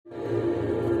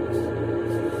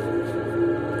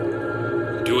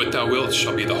thou wilt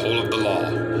shall be the whole of the law.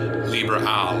 Libra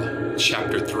Al,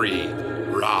 chapter 3,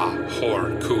 Ra,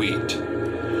 Hor, Kuit.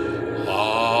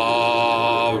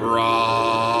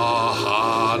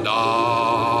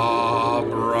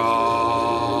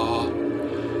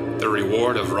 Abrahadabra. The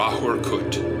reward of Rahur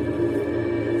Kut.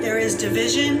 There is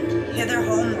division hither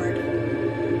homeward.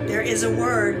 There is a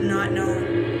word not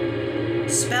known.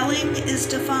 Spelling is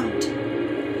defunct.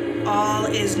 All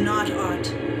is not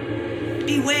aught.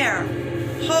 Beware.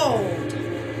 Hold.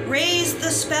 Raise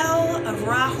the spell of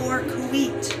Rahur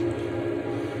Kuit.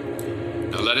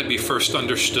 Now let it be first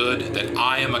understood that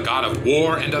I am a god of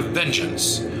war and of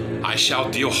vengeance. I shall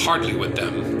deal hardly with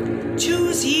them.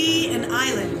 Choose ye an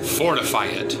island. Fortify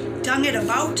it. Dung it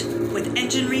about with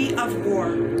enginery of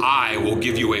war. I will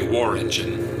give you a war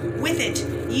engine. With it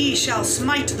ye shall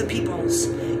smite the peoples,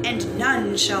 and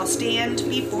none shall stand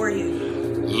before you.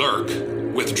 Lurk,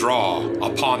 withdraw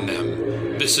upon them.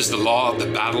 This is the law of the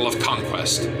battle of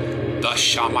conquest. Thus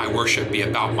shall my worship be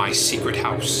about my secret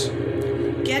house.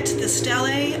 Get the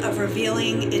stele of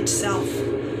revealing itself.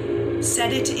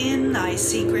 Set it in thy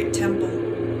secret temple.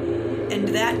 And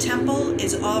that temple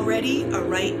is already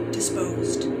aright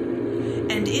disposed.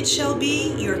 And it shall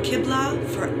be your Qibla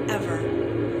forever.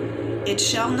 It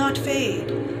shall not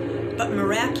fade, but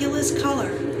miraculous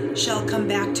color shall come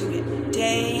back to it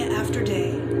day after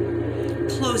day.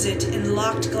 Close it in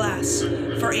locked glass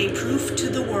for a proof to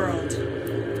the world.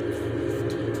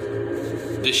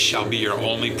 This shall be your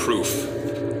only proof.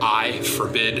 I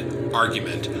forbid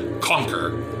argument.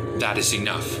 Conquer, that is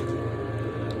enough.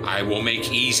 I will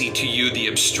make easy to you the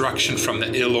obstruction from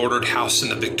the ill-ordered house in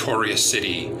the victorious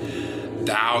city.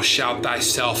 Thou shalt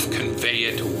thyself convey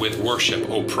it with worship,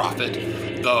 O prophet,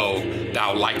 though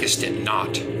thou likest it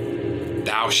not.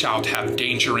 Thou shalt have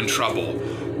danger and trouble.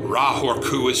 Rahur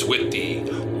Ku is with thee.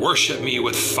 Worship me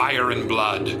with fire and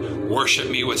blood. Worship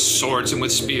me with swords and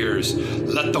with spears.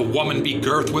 Let the woman be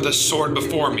girt with a sword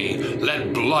before me.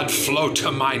 Let blood flow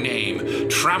to my name.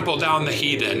 Trample down the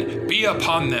heathen. Be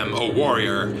upon them, O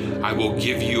warrior. I will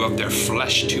give you of their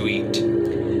flesh to eat.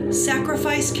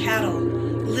 Sacrifice cattle,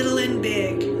 little and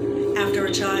big, after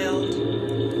a child.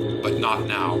 But not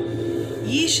now.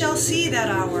 Ye shall see that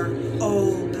hour,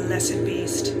 O blessed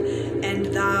beast, and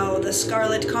thou the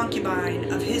scarlet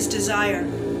concubine of his desire.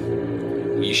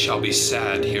 Ye shall be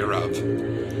sad hereof.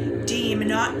 Deem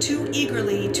not too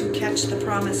eagerly to catch the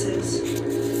promises.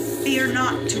 Fear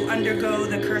not to undergo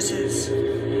the curses.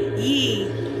 Ye,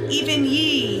 even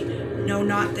ye, know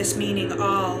not this meaning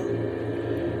all.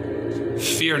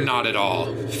 Fear not at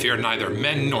all. Fear neither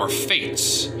men nor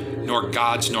fates, nor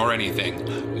gods nor anything.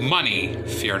 Money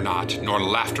fear not, nor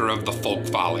laughter of the folk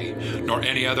folly, nor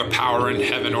any other power in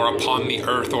heaven or upon the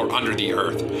earth or under the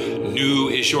earth. Nu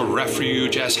is your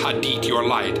refuge as Hadit your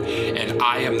light, and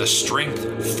I am the strength,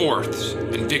 force,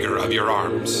 and vigor of your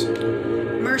arms.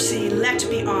 Mercy let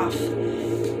be off.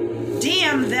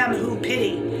 Damn them who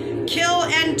pity. Kill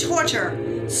and torture.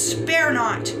 Spare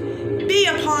not. Be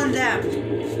upon them.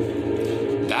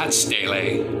 That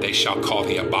stele they shall call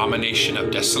the abomination of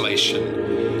desolation.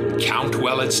 Count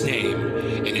well its name,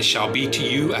 and it shall be to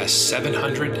you as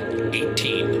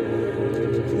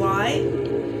 718. Why?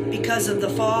 Because of the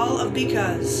fall of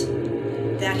Because,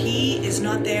 that he is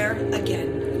not there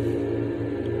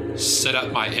again. Set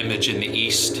up my image in the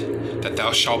east, that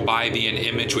thou shalt buy thee an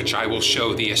image which I will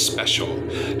show thee especial,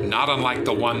 not unlike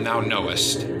the one thou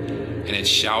knowest, and it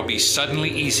shall be suddenly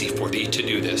easy for thee to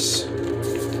do this.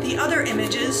 The other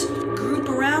images group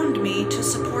around me to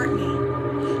support me.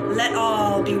 Let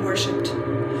all be worshipped,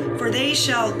 for they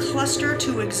shall cluster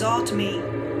to exalt me.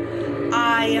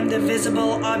 I am the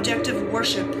visible object of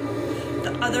worship.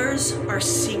 The others are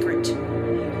secret.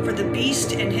 For the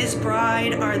beast and his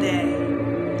bride are they,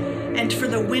 and for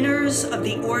the winners of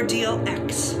the ordeal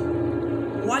X.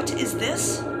 What is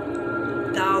this?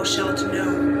 Thou shalt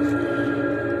know.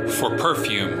 For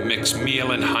perfume, mix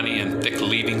meal and honey and thick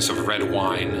leavings of red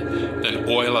wine, then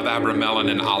oil of abramelon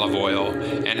and olive oil,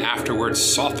 and afterwards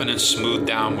soften and smooth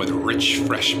down with rich,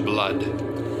 fresh blood.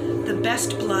 The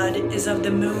best blood is of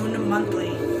the moon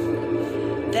monthly.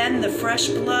 Then the fresh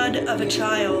blood of a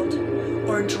child,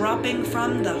 or dropping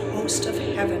from the host of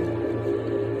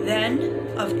heaven. Then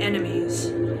of enemies.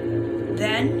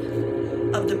 Then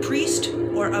of the priest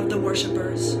or of the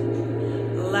worshippers.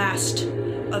 Last,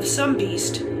 of some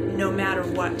beast, no matter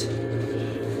what.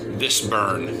 This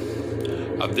burn.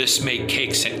 Of this make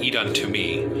cakes and eat unto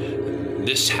me.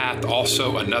 This hath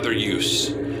also another use.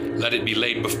 Let it be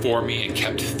laid before me and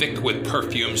kept thick with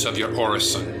perfumes of your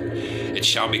orison. It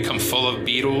shall become full of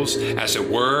beetles, as it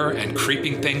were, and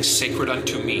creeping things sacred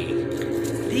unto me.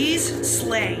 These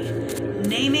slay,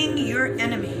 naming your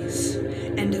enemies,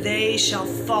 and they shall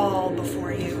fall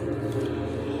before you.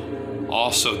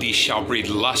 Also these shall breed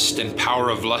lust and power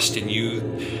of lust in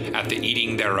you at the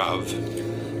eating thereof.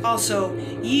 Also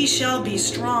ye shall be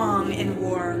strong in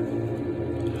war.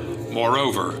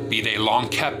 Moreover, be they long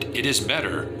kept, it is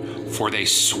better, for they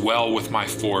swell with my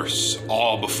force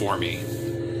all before me.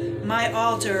 My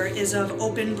altar is of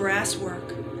open brass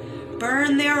work.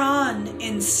 Burn thereon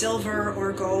in silver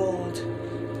or gold.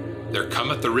 There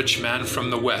cometh the rich man from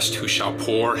the west, who shall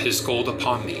pour his gold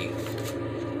upon thee.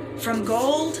 From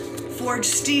gold forge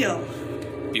steel.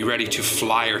 Be ready to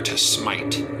fly or to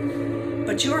smite.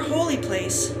 But your holy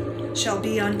place shall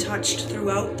be untouched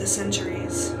throughout the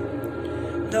centuries.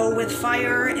 Though with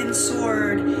fire and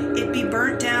sword it be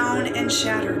burnt down and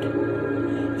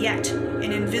shattered, yet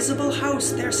an invisible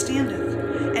house there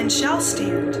standeth, and shall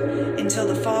stand until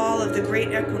the fall of the great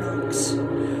equinox,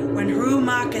 when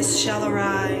Ru-Machus shall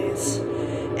arise,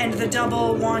 and the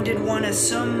double-wanded one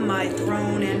assume my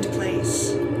throne and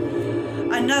place.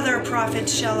 Another prophet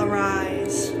shall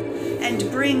arise,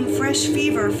 and bring fresh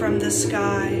fever from the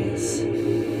skies.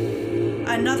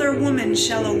 Another woman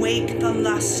shall awake the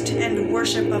lust and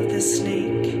worship of the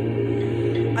snake.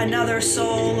 Another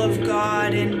soul of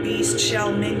God and beast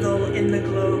shall mingle in the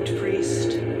globed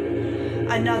priest.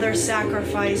 Another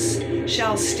sacrifice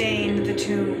shall stain the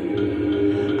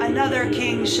tomb. Another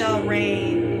king shall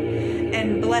reign,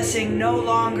 and blessing no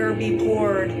longer be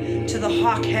poured to the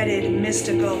hawk-headed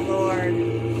mystical lord.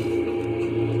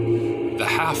 The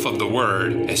half of the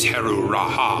word is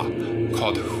Heru-Raha,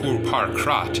 called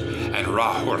Hur-Par-Krat and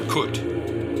Ra-Hor-Kut.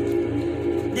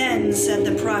 Then said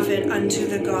the prophet unto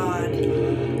the god,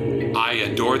 I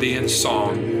adore thee in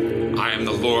song. I am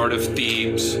the Lord of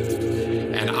Thebes,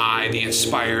 and I, the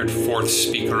inspired fourth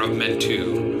speaker of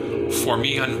Mentu. For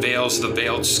me unveils the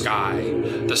veiled sky,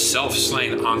 the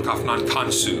self-slain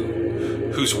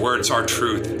Ankh-Afnan-Khansu, whose words are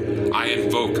truth. I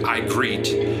invoke, I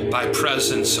greet thy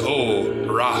presence, O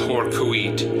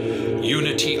Ra-Hor-Kuit,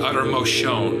 unity uttermost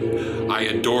shown. I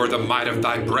adore the might of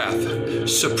thy breath,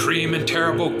 supreme and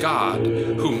terrible God,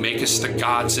 who makest the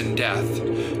gods in death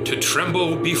to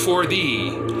tremble before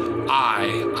thee.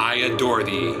 I adore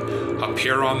thee.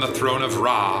 Appear on the throne of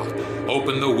Ra,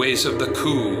 open the ways of the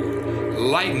Ku,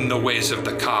 lighten the ways of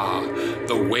the Ka,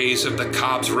 the ways of the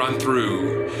Kabs run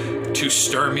through, to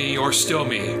stir me or still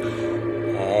me.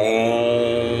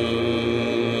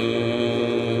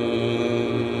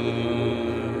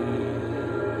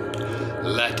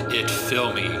 Let it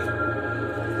fill me.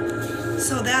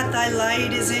 so that thy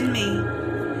light is in me,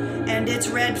 and its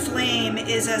red flame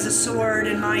is as a sword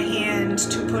in my hand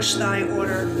to push thy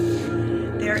order.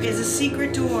 There is a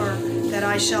secret door that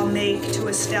I shall make to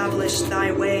establish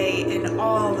thy way in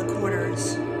all the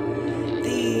quarters.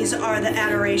 These are the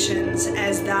adorations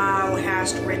as thou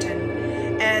hast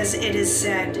written, as it is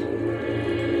said.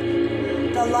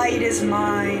 The light is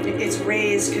mine, its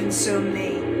rays consume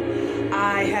me.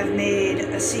 I have made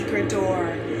a secret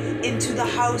door into the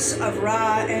house of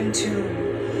Ra and Tum,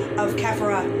 of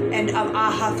Kephra and of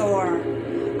Ahathor.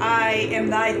 I am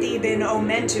thy Theban, O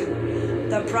Mentu,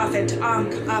 the prophet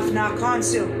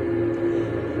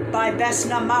Ankh-Afnan-Khansu. By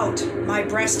Besna-Maut my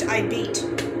breast I beat.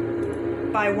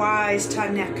 By wise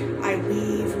Tanek I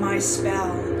weave my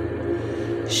spell.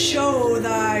 Show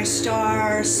thy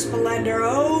star splendor,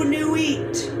 O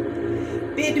Nuit.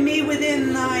 Bid me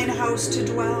within thine house to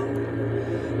dwell.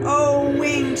 O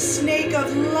winged snake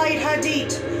of light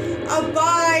Hadit,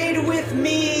 abide with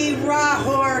me,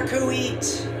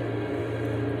 Ra-Hor-Kuit.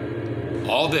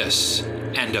 All this,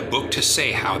 and a book to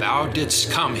say how thou didst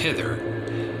come hither,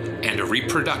 and a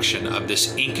reproduction of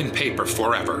this ink and paper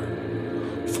forever.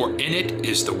 For in it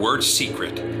is the word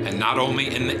secret, and not only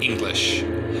in the English.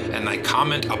 And thy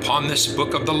comment upon this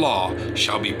book of the law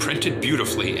shall be printed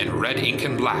beautifully in red ink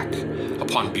and black,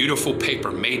 upon beautiful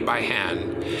paper made by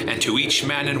hand, and to each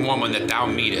man and woman that thou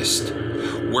meetest,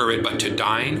 were it but to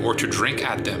dine or to drink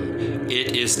at them,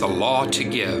 it is the law to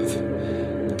give.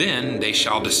 Then they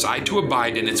shall decide to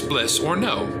abide in its bliss or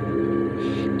no.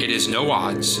 It is no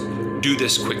odds. Do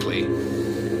this quickly.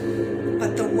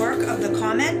 But the work of the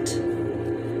comment,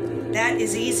 that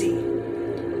is easy.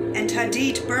 And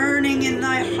Hadit burning in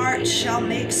thy heart shall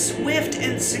make swift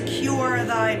and secure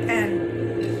thy pen.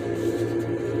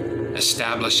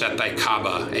 Establish at thy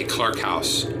Kaaba a clerk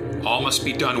house. All must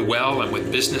be done well and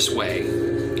with business way.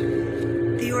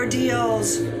 The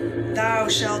ordeals thou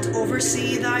shalt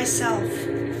oversee thyself,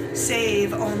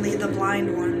 save only the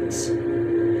blind ones.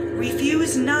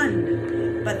 Refuse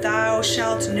none, but thou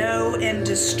shalt know and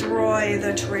destroy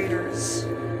the traitors.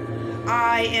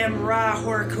 I am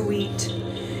Ra-Hor-Kuit,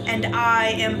 and I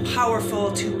am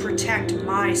powerful to protect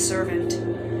my servant.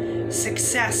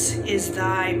 Success is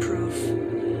thy proof.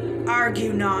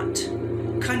 Argue not,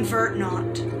 convert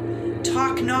not,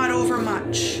 talk not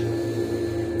overmuch.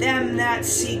 Them that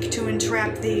seek to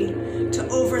entrap thee, to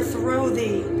overthrow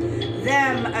thee,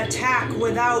 them attack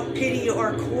without pity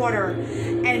or quarter,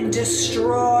 and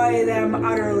destroy them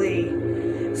utterly.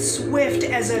 Swift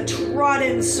as a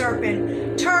trodden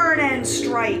serpent, turn and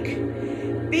strike.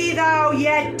 Be thou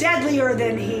yet deadlier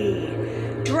than he.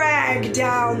 Drag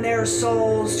down their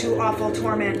souls to awful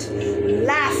torment.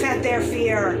 Laugh at their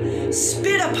fear.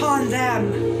 Spit upon them.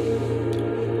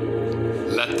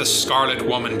 Let the scarlet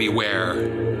woman beware.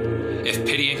 If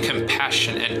pity and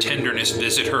compassion and tenderness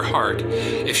visit her heart,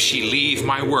 if she leave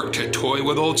my work to toy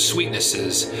with old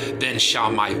sweetnesses, then shall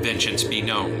my vengeance be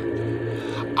known.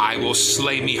 I will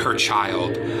slay me her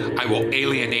child. I will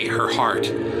alienate her heart.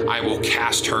 I will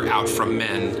cast her out from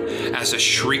men. As a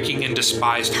shrieking and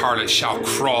despised harlot shall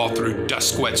crawl through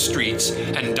dusk-wet streets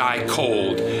and die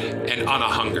cold and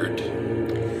unahungered.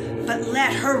 But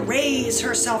let her raise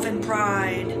herself in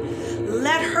pride.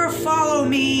 Let her follow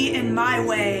me in my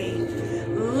way.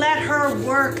 Let her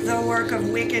work the work of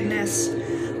wickedness.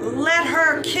 Let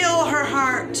her kill her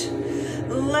heart.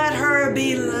 Let her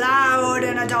be loud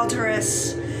and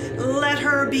adulterous. Let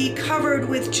her be covered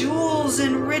with jewels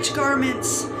and rich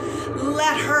garments.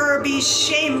 Let her be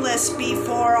shameless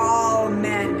before all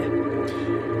men.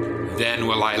 Then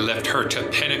will I lift her to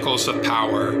pinnacles of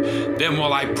power. Then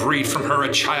will I breed from her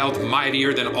a child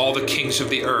mightier than all the kings of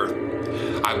the earth.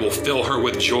 I will fill her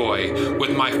with joy.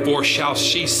 With my force shall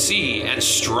she see and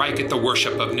strike at the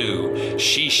worship of Nu.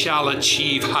 She shall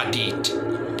achieve Hadit.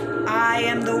 I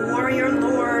am the warrior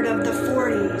lord of the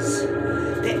 40s.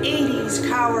 The 80s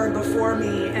cower before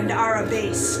me and are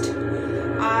abased.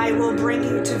 I will bring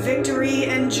you to victory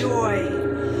and joy.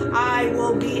 I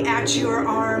will be at your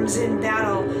arms in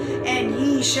battle, and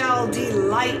ye shall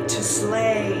delight to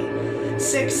slay.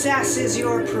 Success is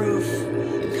your proof.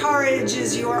 Courage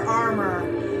is your armor.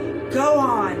 Go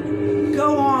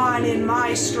on in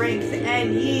my strength,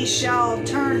 and ye shall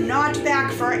turn not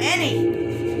back for any.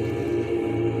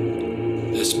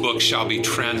 This book shall be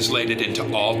translated into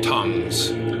all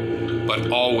tongues,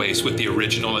 but always with the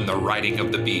original in the writing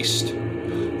of the beast.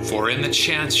 For in the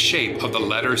chance shape of the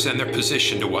letters and their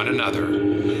position to one another,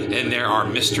 and there are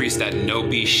mysteries that no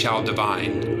beast shall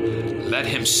divine. Let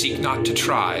him seek not to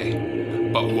try,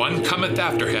 but one cometh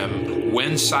after him,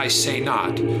 whence I say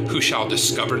not, who shall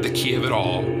discover the key of it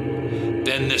all.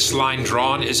 Then this line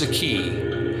drawn is a key.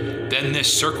 Then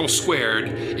this circle squared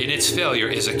in its failure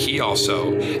is a key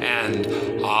also, and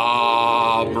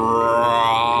abracadabra.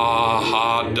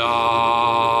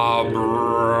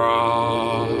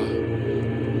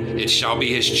 It shall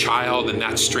be his child, and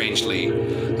that strangely.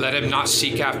 Let him not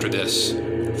seek after this,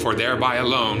 for thereby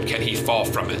alone can he fall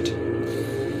from it.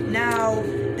 Now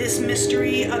this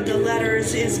mystery of the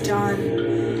letters is done,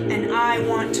 and I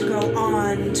want to go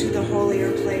on to the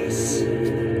holier place.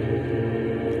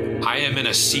 I am in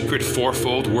a secret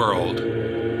fourfold world,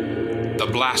 the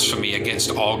blasphemy against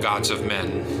all gods of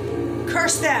men.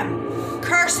 Curse them!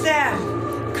 Curse them!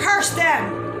 Curse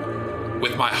them!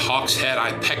 With my hawk's head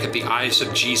I peck at the eyes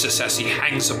of Jesus as he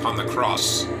hangs upon the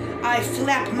cross. I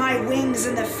flap my wings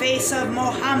in the face of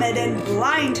Mohammed and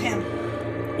blind him.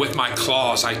 With my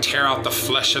claws I tear out the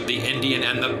flesh of the Indian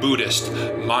and the Buddhist,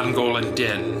 Mongol and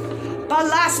Din.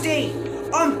 Balasti!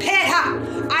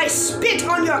 Umpetha! I spit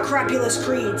on your crapulous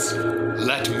creeds.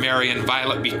 Let Mary and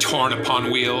Violet be torn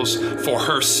upon wheels. For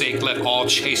her sake let all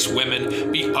chaste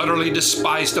women be utterly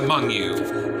despised among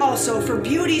you. Also for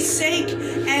beauty's sake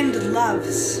and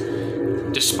love's.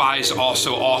 Despise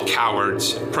also all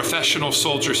cowards, professional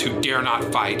soldiers who dare not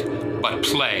fight, but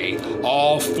play.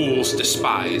 All fools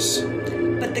despise.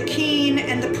 But the keen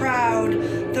and the proud,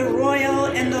 the royal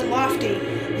and the lofty,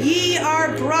 ye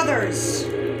are brothers.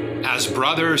 As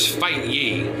brothers fight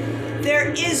ye. There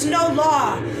is no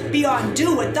law beyond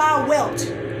do what thou wilt.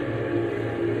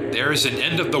 There is an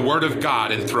end of the word of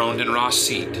God enthroned in Ra's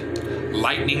seat,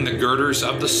 lightening the girders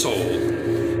of the soul.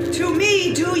 To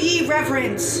me do ye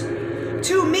reverence.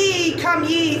 To me come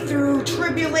ye through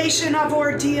tribulation of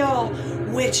ordeal,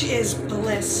 which is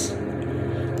bliss.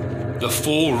 The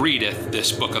fool readeth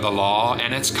this book of the law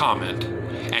and its comment,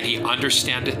 and he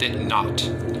understandeth it not.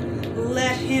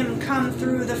 Let him come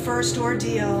through the first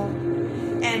ordeal,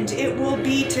 and it will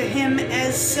be to him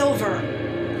as silver.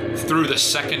 Through the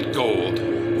second gold.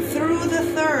 Through the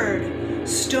third,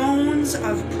 stones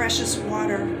of precious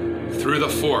water. Through the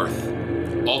fourth,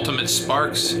 ultimate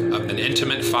sparks of an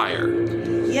intimate fire.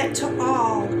 Yet to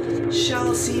all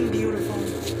shall seem beautiful.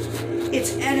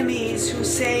 Its enemies who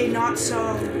say not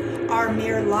so are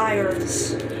mere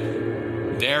liars.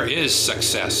 There is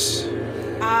success.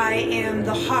 I am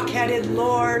the hawk-headed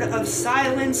lord of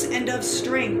silence and of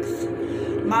strength.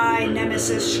 My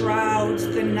nemesis shrouds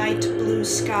the night blue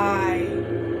sky.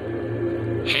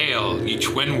 Hail, ye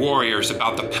twin warriors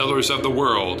about the pillars of the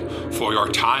world, for your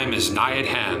time is nigh at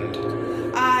hand.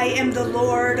 I am the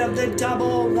lord of the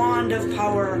double wand of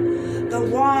power, the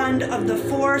wand of the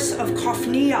force of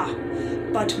Kofnia.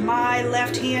 But my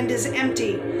left hand is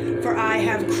empty, for I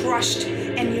have crushed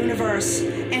an universe,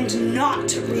 and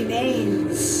naught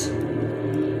remains.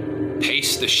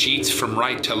 Pace the sheets from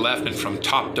right to left and from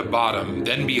top to bottom,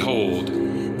 then behold.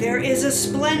 There is a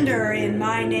splendor in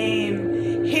my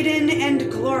name, hidden and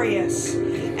glorious,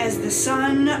 as the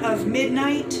son of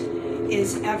midnight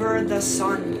is ever the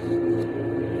sun.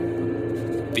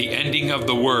 The ending of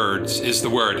the words is the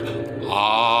word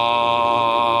Abrahadabra.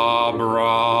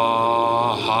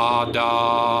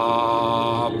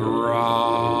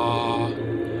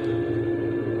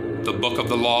 The book of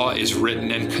the law is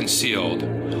written and concealed.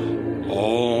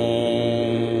 Om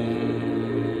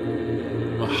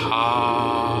Ha